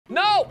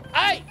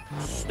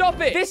Stop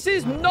it. This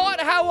is not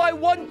how I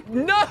want.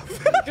 No.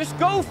 Just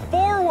go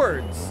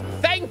forwards.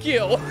 Thank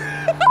you.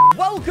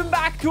 Welcome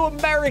back to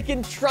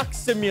American Truck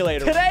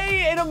Simulator.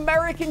 Today in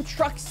American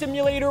Truck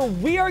Simulator,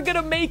 we are going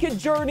to make a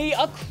journey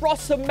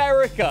across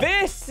America.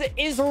 This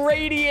is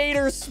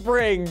Radiator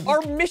Springs.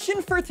 Our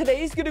mission for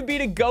today is going to be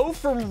to go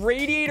from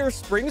Radiator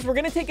Springs. We're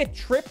going to take a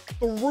trip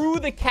through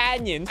the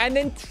canyons. And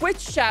then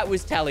Twitch chat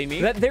was telling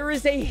me that there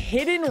is a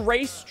hidden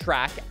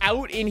racetrack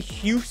out in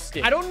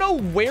Houston. I don't know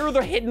where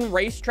the hidden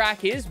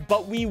racetrack is,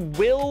 but we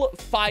will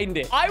find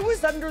it. I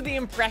was under the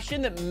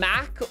impression that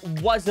Mac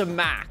was a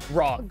Mac.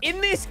 Wrong.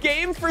 In this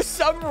game, for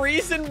some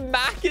reason,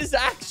 Mac is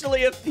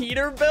actually a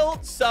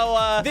Peterbilt.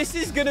 So this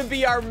is gonna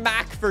be our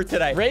Mac for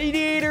today.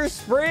 Radiator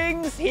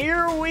Springs,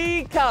 here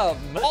we come.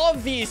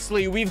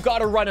 Obviously, we've got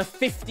to run a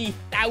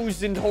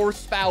 50,000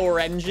 horsepower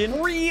engine.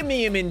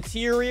 Premium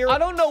interior. I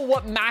don't know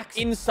what Mac's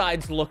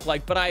insides look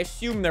like, but I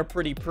assume they're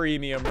pretty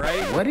premium,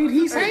 right? What did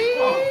he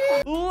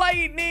say?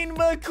 Lightning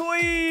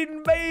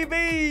McQueen,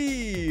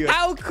 baby!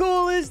 How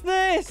cool is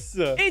this?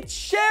 It's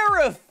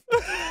Sheriff!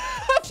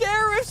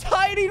 Sheriff's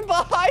hiding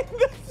behind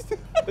this.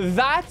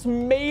 That's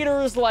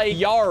Mater's, like,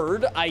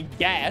 yard, I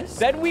guess.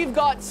 Then we've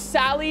got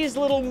Sally's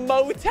little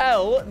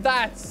motel.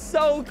 That's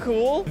so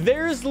cool.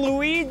 There's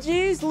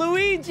Luigi's.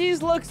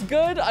 Luigi's looks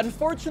good.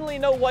 Unfortunately,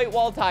 no white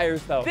wall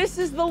tires, though. This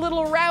is the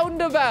little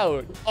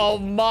roundabout. Oh,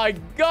 my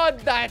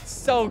God. That's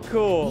so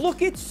cool.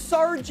 Look at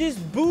Sarge's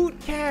boot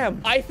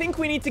camp. I think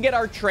we need to get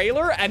our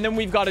trailer, and then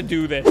we've got to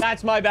do this.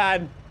 That's my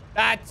bad.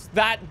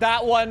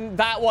 That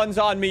one's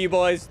on me,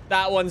 boys.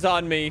 That one's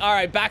on me. All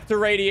right, back to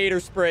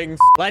Radiator Springs.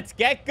 Let's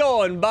get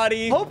going,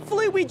 buddy.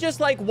 Hopefully we just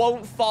like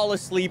won't fall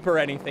asleep or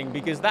anything,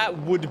 because that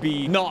would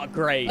be not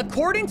great.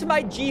 According to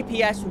my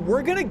GPS,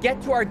 we're gonna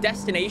get to our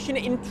destination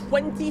in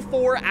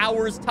 24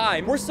 hours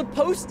time. We're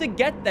supposed to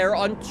get there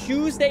on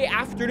Tuesday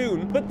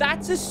afternoon, but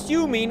that's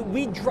assuming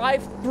we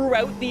drive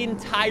throughout the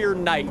entire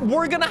night.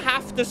 We're gonna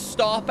have to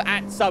stop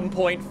at some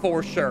point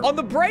for sure. On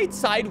the bright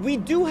side, we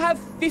do have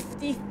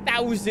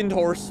 50,000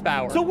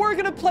 horsepower. So we're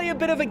gonna play a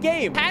bit of a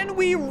game. Can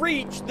we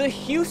reach the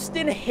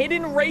Houston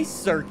hidden race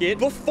circuit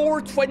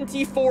before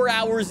 24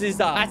 hours is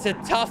up? That's a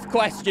tough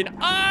question.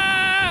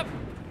 Ah!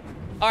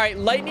 All right,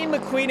 Lightning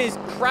McQueen is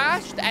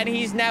crashed and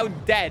he's now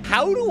dead.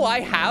 How do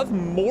I have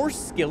more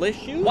skill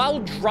issues while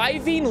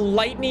driving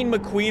Lightning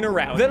McQueen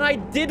around than I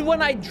did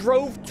when I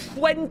drove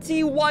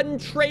 21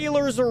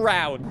 trailers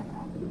around?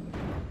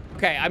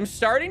 Okay, I'm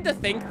starting to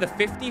think the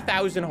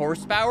 50,000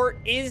 horsepower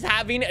is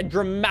having a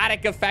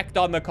dramatic effect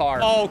on the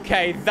car.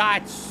 Okay,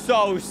 that's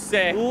so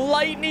sick.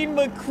 Lightning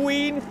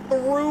McQueen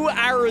through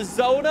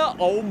Arizona.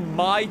 Oh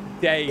my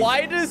day.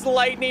 Why does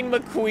Lightning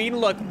McQueen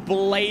look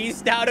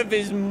blazed out of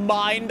his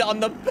mind on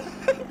the...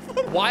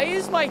 Why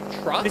is my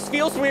truck... This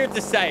feels weird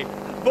to say,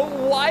 but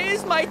why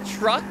is my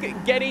truck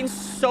getting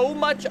so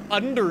much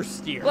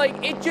understeer?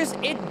 Like, it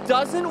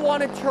doesn't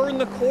want to turn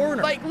the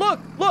corner. Like,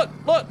 look.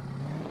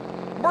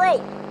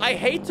 Bro, I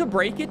hate to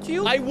break it to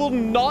you. I will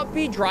not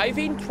be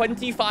driving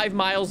 25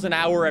 miles an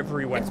hour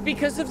everywhere. It's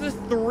because of the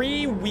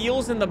 3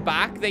 wheels in the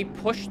back. They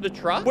push the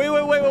truck.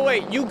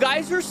 Wait. You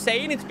guys are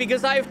saying it's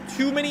because I have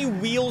too many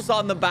wheels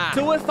on the back.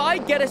 So if I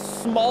get a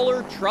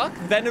smaller truck,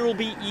 then it'll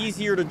be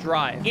easier to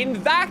drive.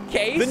 In that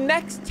case, the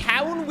next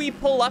town we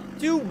pull up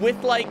to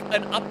with like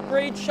an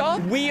upgrade shop,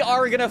 we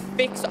are gonna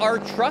fix our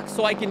truck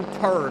so I can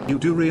turn. You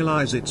do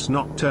realize it's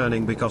not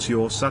turning because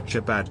you're such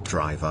a bad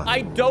driver.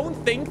 I don't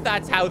think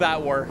that's how that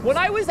works. When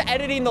I was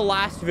editing the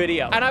last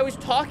video and I was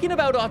talking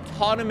about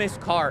autonomous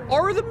cars,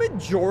 are the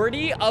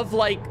majority of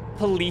like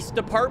police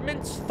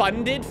departments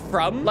funded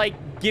from like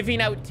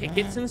giving out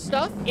tickets and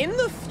stuff? In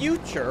the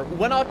future,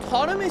 when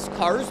autonomous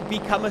cars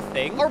become a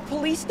thing, are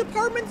police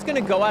departments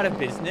gonna go out of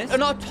business?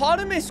 An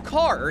autonomous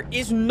car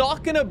is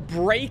not gonna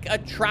break a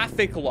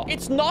traffic law.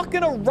 It's not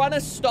gonna run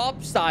a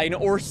stop sign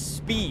or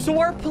speed. So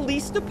are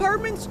police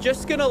departments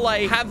just gonna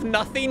like have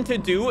nothing to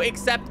do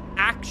except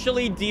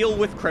actually deal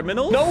with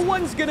criminals? No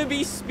one's gonna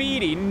be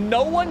speeding.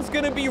 No one's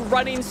gonna be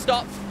running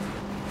stop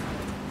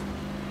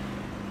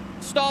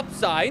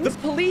signs. The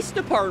police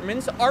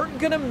departments aren't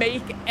gonna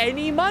make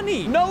any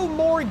money. No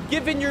more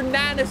giving your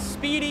Nana a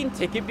speeding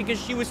ticket because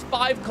she was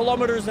 5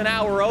 kilometers an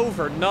hour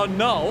over.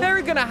 No.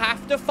 They're gonna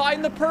have to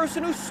find the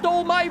person who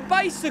stole my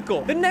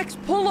bicycle. The next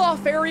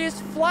pull-off area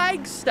is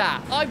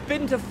Flagstaff. I've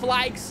been to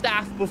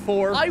Flagstaff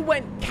before. I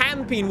went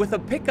camping with a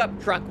pickup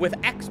truck with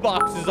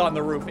Xboxes on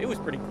the roof. It was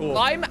pretty cool.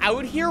 I'm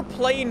out here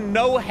playing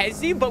No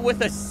Hezi, but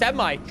with a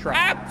semi-truck.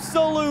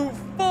 Absolute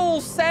full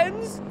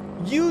sends.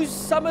 Use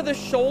some of the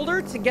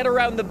shoulder to get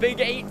around the big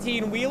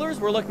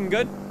 18-wheelers. We're looking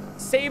good.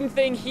 Same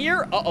thing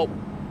here. Uh-oh.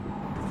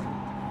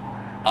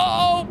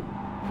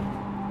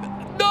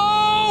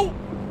 No!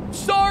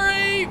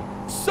 Sorry.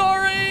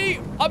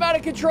 I'm out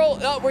of control.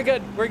 Oh, we're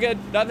good.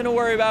 Nothing to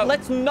worry about.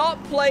 Let's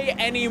not play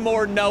any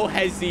more No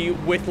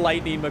Hezi with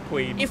Lightning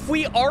McQueen. If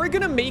we are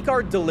going to make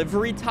our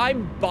delivery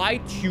time by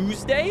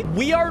Tuesday,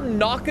 we are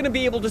not going to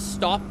be able to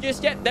stop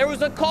just yet. There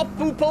was a cop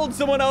who pulled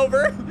someone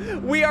over.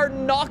 We are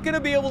not going to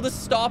be able to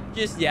stop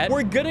just yet.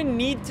 We're going to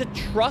need to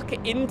truck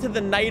into the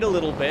night a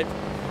little bit.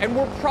 And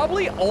we're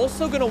probably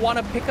also going to want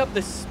to pick up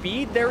the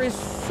speed. There is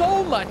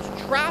so much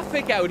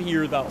traffic out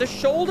here, though. The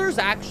shoulder's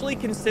actually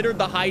considered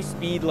the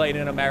high-speed lane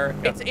in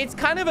America. It's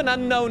kind of an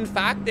unknown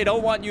fact. They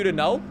don't want you to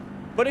know.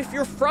 But if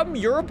you're from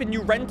Europe and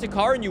you rent a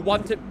car and you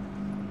want to...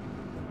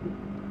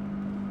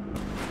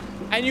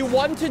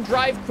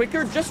 drive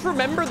quicker, just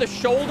remember the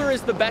shoulder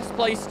is the best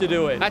place to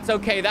do it. That's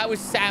okay. That was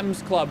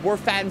Sam's Club. We're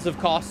fans of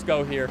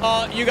Costco here.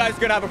 You guys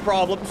are gonna have a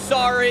problem.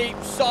 Sorry.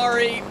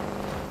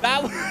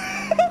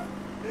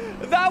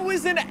 That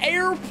was an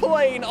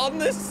airplane on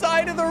the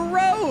side of the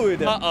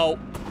road. Uh-oh.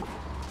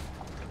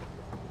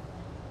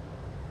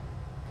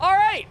 All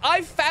right,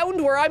 I've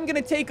found where I'm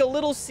gonna take a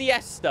little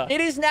siesta.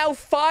 It is now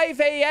 5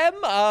 a.m.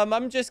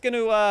 I'm just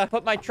gonna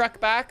put my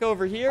truck back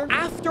over here.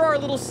 After our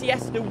little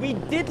siesta, we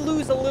did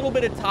lose a little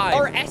bit of time.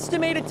 Our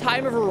estimated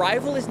time of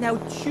arrival is now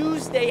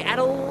Tuesday at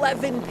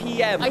 11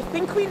 p.m. I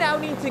think we now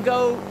need to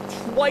go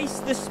twice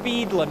the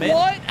speed limit.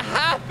 What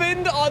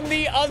happened on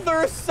the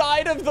other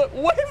side of the...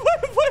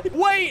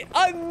 Wait,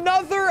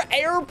 another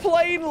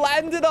airplane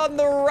landed on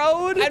the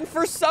road, and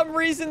for some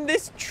reason,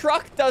 this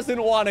truck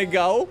doesn't want to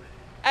go.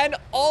 And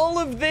all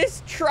of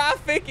this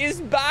traffic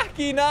is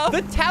backing up.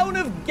 The town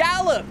of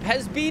Gallup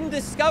has been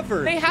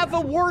discovered. They have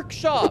a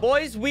workshop.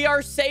 Boys, we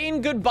are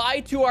saying goodbye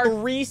to our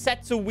 3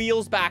 sets of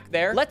wheels back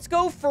there. Let's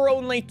go for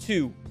only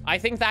 2. I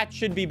think that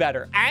should be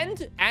better.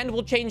 And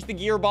we'll change the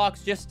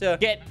gearbox just to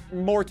get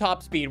more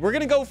top speed. We're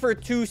gonna go for a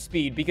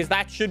 2-speed because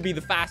that should be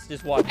the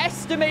fastest one.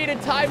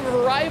 Estimated time of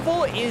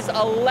arrival is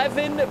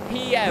 11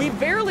 p.m. We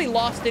barely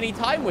lost any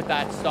time with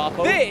that stop.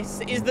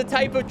 This is the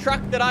type of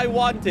truck that I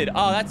wanted.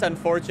 Oh, that's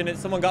unfortunate.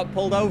 Someone got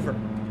pulled over.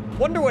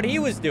 Wonder what he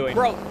was doing.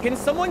 Bro, can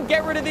someone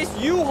get rid of this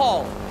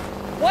U-Haul?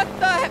 What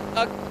the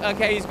heck?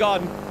 Okay, he's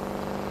gone.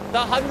 The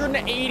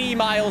 180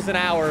 miles an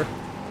hour.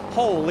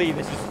 Holy,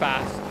 this is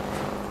fast.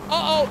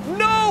 Uh-oh,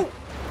 no!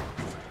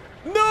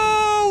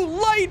 No!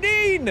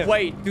 Lightning!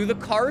 Wait, do the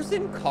cars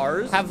in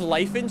cars have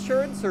life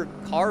insurance or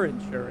car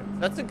insurance?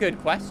 That's a good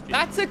question.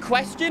 That's a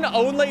question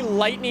only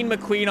Lightning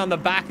McQueen on the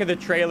back of the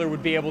trailer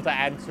would be able to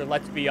answer,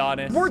 let's be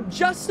honest. We're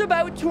just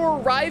about to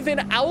arrive in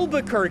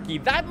Albuquerque.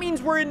 That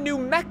means we're in New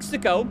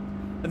Mexico.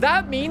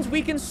 That means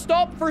we can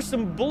stop for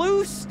some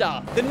blue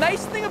stuff. The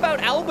nice thing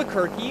about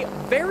Albuquerque,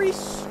 very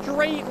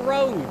straight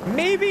road.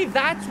 Maybe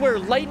that's where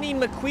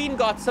Lightning McQueen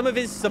got some of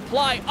his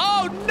supply.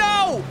 Oh,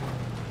 no!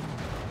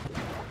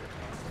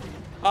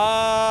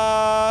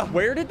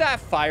 Where did that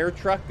fire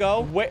truck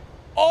go? Wait.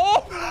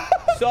 Oh!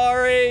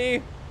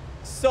 Sorry.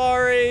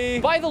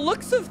 By the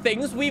looks of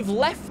things, we've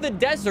left the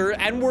desert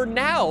and we're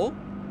now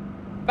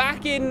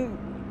back in,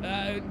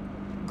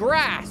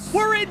 grass.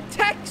 We're in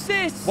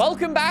Texas.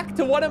 Welcome back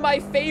to one of my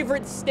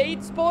favorite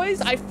states,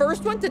 boys. I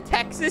first went to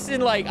Texas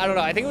in I don't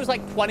know, I think it was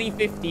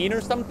 2015 or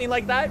something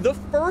like that. The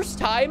first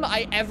time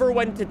I ever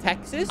went to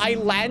Texas, I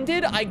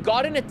landed, I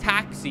got in a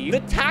taxi. The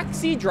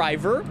taxi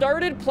driver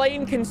started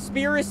playing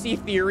conspiracy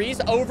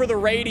theories over the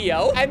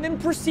radio and then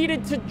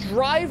proceeded to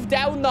drive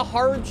down the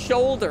hard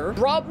shoulder,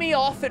 drop me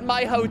off at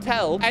my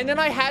hotel, and then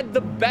I had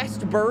the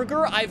best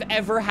burger I've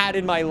ever had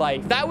in my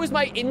life. That was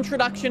my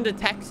introduction to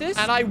Texas,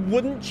 and I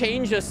wouldn't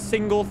change a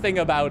single thing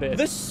about it.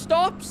 The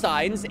stop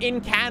signs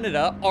in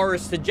Canada are a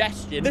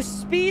suggestion. The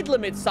speed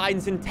limit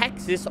signs in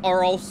Texas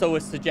are also a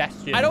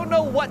suggestion. I don't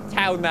know what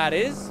town that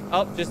is.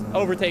 Oh, just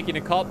overtaking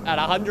a cop at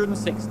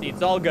 160.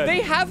 It's all good.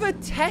 They have a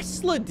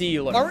Tesla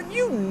dealer. Aren't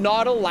you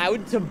not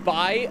allowed to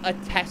buy a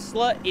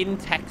Tesla in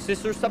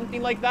Texas or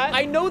something like that?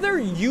 I know there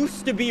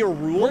used to be a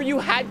rule where you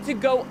had to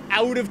go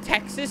out of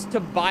Texas to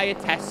buy a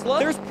Tesla.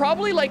 There's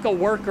probably a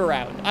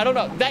workaround. I don't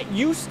know. That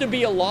used to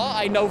be a law.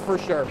 I know for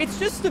sure. It's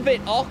just a bit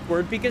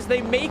awkward because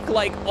they make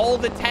all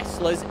the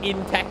Teslas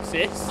in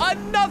Texas.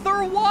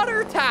 Another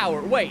water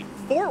tower. Wait,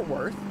 Fort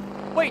Worth?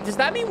 Wait, does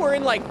that mean we're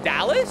in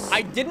Dallas?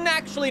 I didn't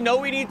actually know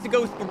we need to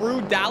go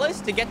through Dallas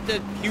to get to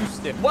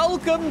Houston.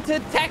 Welcome to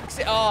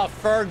Texas. Oh,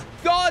 for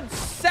God's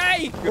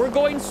sake. We're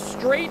going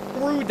straight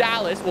through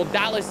Dallas. Well,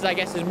 Dallas, I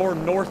guess, is more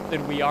north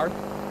than we are.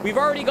 We've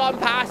already gone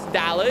past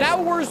Dallas.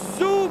 Now we're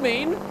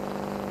zooming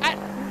at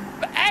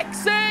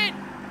exit.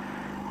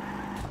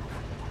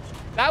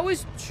 That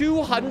was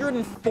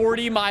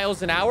 240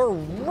 miles an hour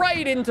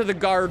right into the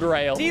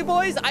guardrail. See,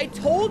 boys, I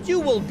told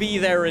you we'll be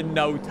there in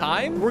no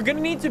time. We're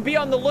gonna need to be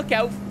on the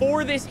lookout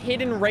for this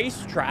hidden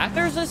racetrack.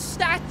 There's a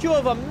statue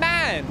of a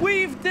man.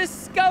 We've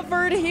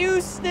discovered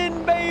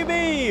Houston,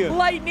 baby.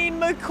 Lightning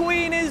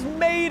McQueen has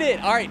made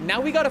it. All right,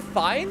 now we gotta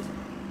find...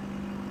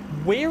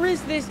 Where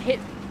is this hit?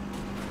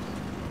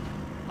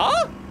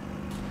 Huh?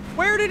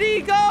 Where did he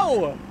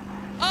go?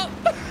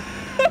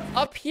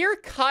 Up here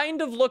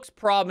kind of looks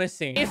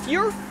promising. If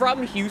you're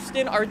from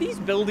Houston, are these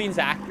buildings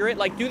accurate?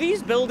 Do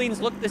these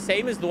buildings look the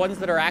same as the ones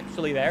that are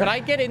actually there? Can I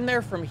get in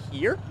there from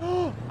here?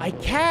 I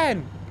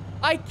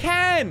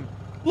can.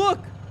 Look,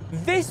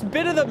 this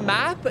bit of the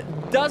map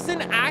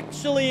doesn't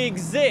actually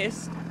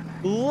exist.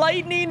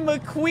 Lightning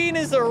McQueen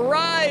has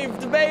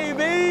arrived,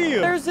 baby.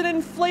 There's an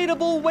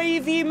inflatable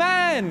wavy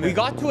man. We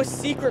got to a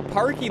secret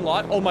parking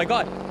lot. Oh my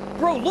God.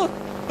 Bro, look,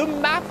 the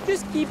map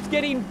just keeps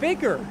getting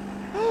bigger.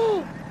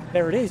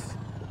 There it is.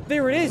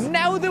 There it is.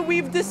 Now that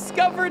we've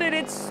discovered it,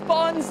 it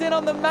spawns in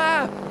on the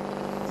map.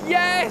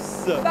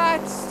 Yes!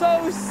 That's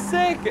so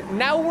sick.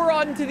 Now we're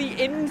on to the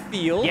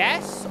infield.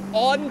 Yes.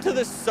 On to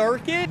the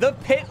circuit. The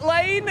pit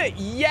lane.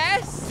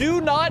 Yes.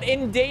 Do not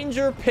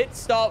endanger pit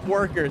stop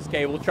workers.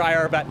 Okay, we'll try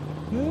our best.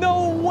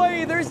 No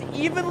way. There's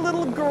even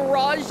little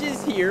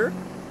garages here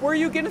where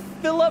you can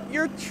fill up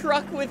your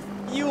truck with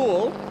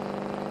fuel.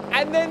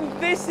 And then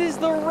this is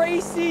the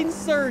racing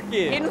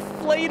circuit.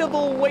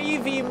 Inflatable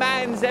wavy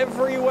mans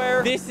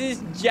everywhere. This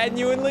is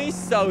genuinely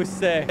so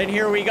sick. And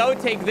here we go.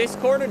 Take this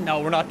corner. No,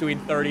 we're not doing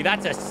 30.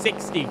 That's a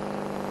 60.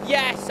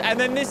 Yes. And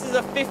then this is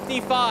a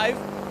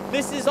 55.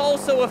 This is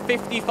also a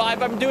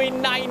 55. I'm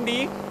doing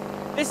 90.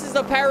 This is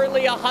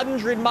apparently a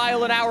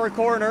 100-mile-an-hour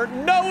corner.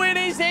 No, it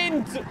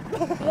isn't.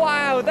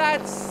 Wow,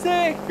 that's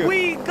sick.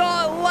 We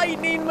got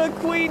Lightning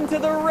McQueen to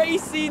the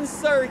racing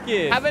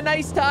circuit. Have a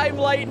nice time,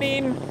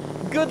 Lightning.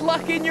 Good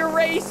luck in your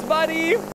race, buddy.